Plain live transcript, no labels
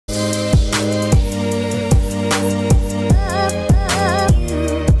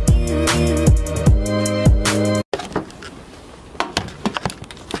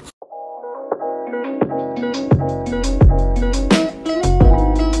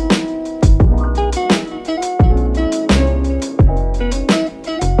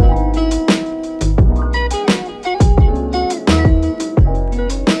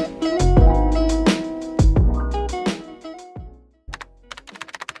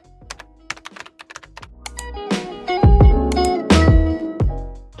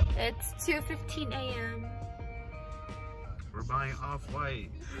2:15 a.m. We're buying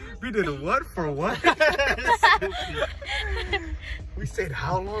Off-White. We did what for what? We stayed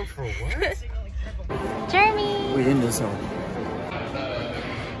how long for what? Jeremy! We in the zone.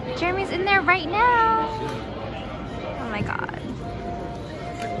 Jeremy's in there right now! Oh my god.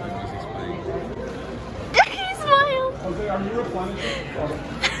 He smiled!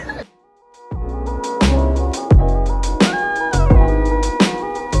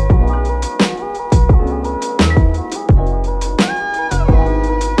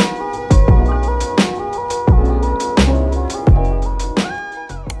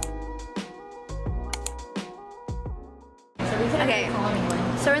 Okay,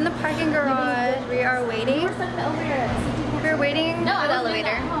 so we're in the parking garage. We are waiting. We're waiting for the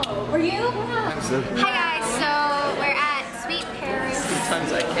elevator. Were you? Hi guys, so we're at Sweet Paris.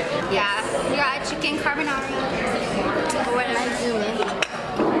 Sometimes I can't. Yeah, we got chicken carbonara. What did I zoom in?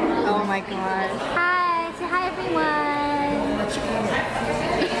 Oh my god. Hi, say hi everyone.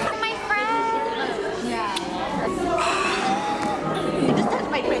 My friend. Yeah. You just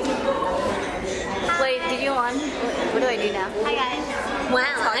touched my friend. Wait, did you on? What do I do now? Hi guys.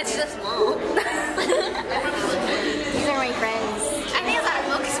 Wow, it's so small. These are my friends. I think it's not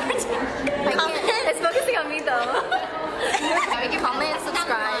focus for It's focusing on me though. Comment,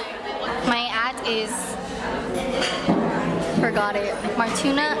 subscribe. My ad is forgot it.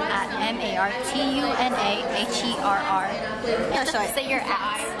 Martuna at MARTUNAHERR. No, sorry. Say your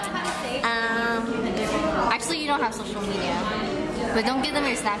ads. Actually, you don't have social media, but don't give them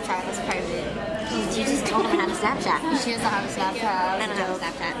your Snapchat. That's private. You just told him how to Snapchat. She doesn't have a Snapchat. I don't have a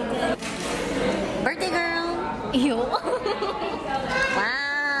Snapchat. Birthday girl. Ew.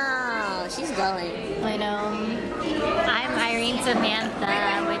 Wow, she's glowing. I know. I'm Irene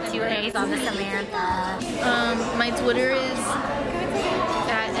Samantha with 2 A's on the Samantha. My Twitter is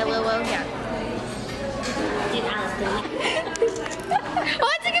at LOL. Yeah. Dude, Alice, Oh,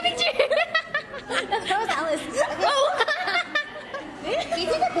 I took a picture. that was Alice. Oh. You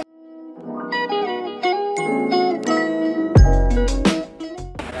took a picture.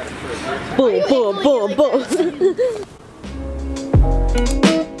 Boom, boom, boom, boom.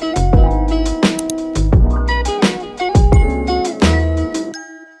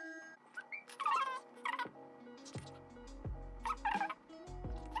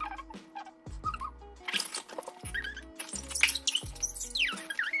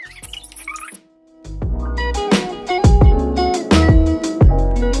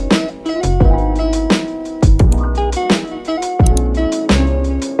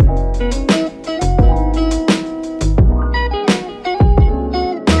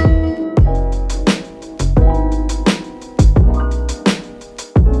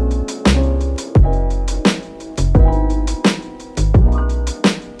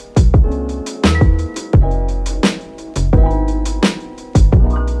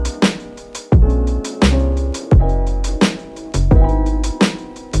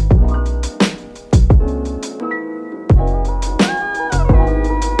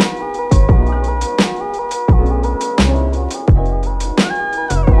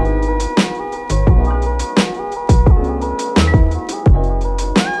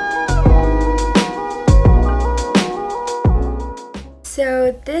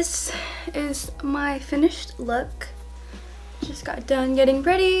 So this is my finished look. Just got done getting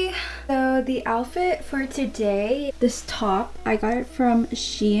ready. So the outfit for today, this top, I got it from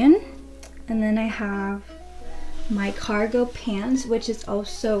Shein. And then I have my cargo pants, which is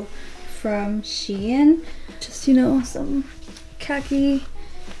also from Shein. Just, you know, some khaki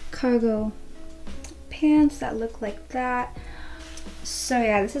cargo pants that look like that. So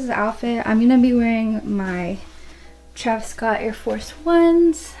yeah, this is the outfit. I'm gonna be wearing my Travis Scott Air Force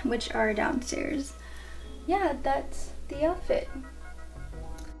Ones, which are downstairs. Yeah, that's the outfit.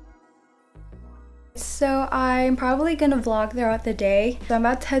 So I'm probably gonna vlog throughout the day. So I'm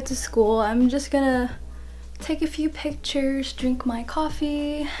about to head to school. I'm just gonna take a few pictures, drink my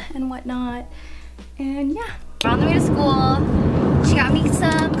coffee and whatnot, and yeah. We're on the way to school. She got me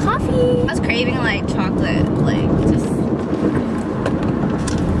some coffee. I was craving like chocolate, like just.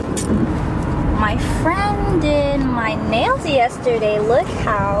 My friend did my nails yesterday. Look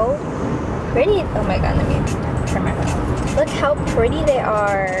how pretty. Oh my god, let me trim my hair. Look how pretty they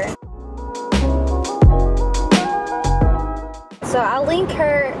are. So I'll link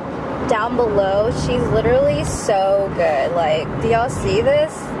her down below. She's literally so good. Like, do y'all see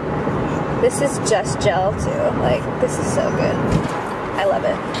this? This is just gel too. Like, this is so good. I love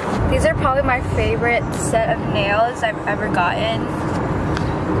it. These are probably my favorite set of nails I've ever gotten.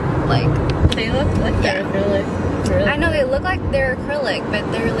 like. They look like they're acrylic. Really? I know they look like they're acrylic,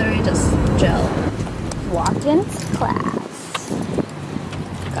 but they're literally just gel. Walked into class.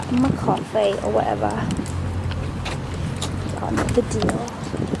 Got my coffee or whatever. Y'all know the deal.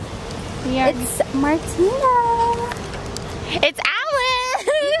 Yeah. It's Martina. It's Alice!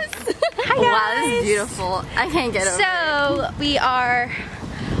 Hi guys. Wow, this is beautiful. I can't get over it. So we are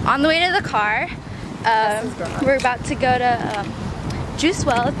on the way to the car. We're about to go to Juice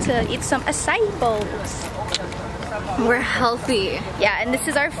Well to eat some acai bowls. We're healthy. Yeah, and this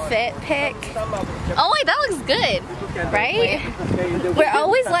is our fit pick. Oh wait, that looks good. Right? We're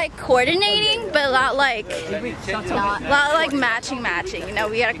always like coordinating, but not like matching. You know,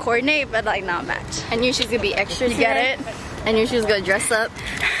 we gotta coordinate, but like not match. I knew she was gonna be extra. You get it? I knew she was gonna dress up,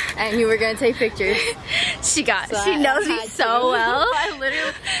 and you were gonna take pictures. She knows me so well.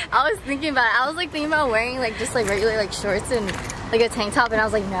 I was thinking about it. I was like thinking about wearing like just like regular like shorts and like a tank top, and I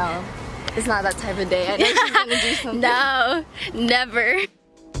was like, no, it's not that type of day. I know she's gonna do something. No, never.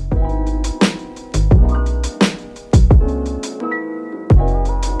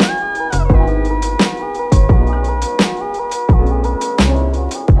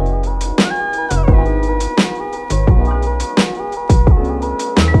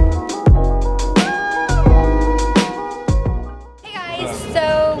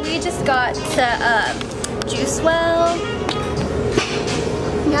 Got to Juice Well.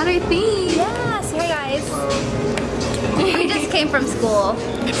 Got our theme. Yes, hey guys. We just came from school,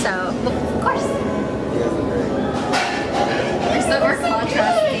 so of course. We're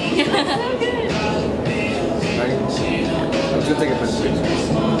contrasting. I'm just gonna take a picture.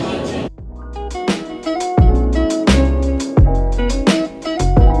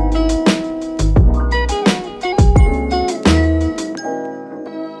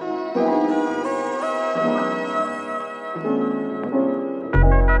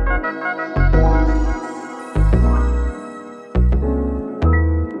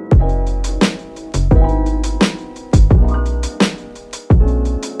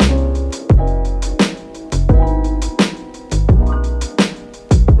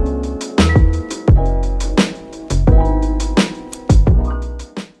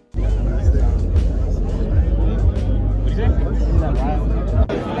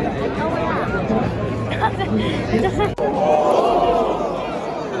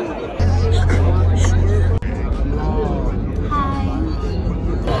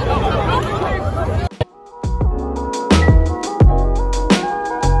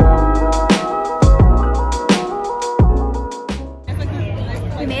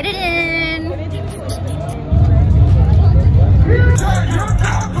 We made it in.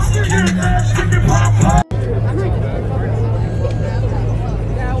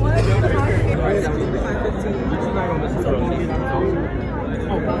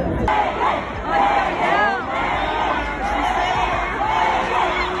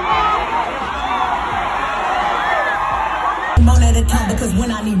 One at a time, because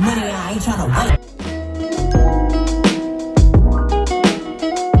when I need money, I ain't tryna wait.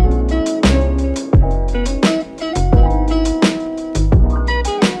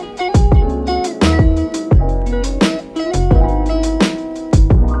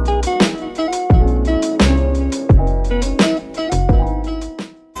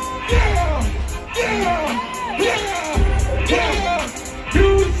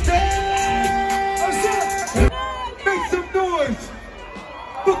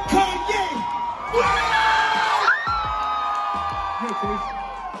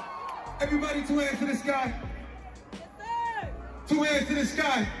 Everybody, 2 hands to the sky. 2 hands to the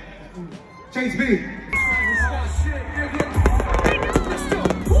sky. Chase B. Let's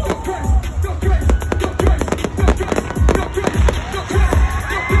go.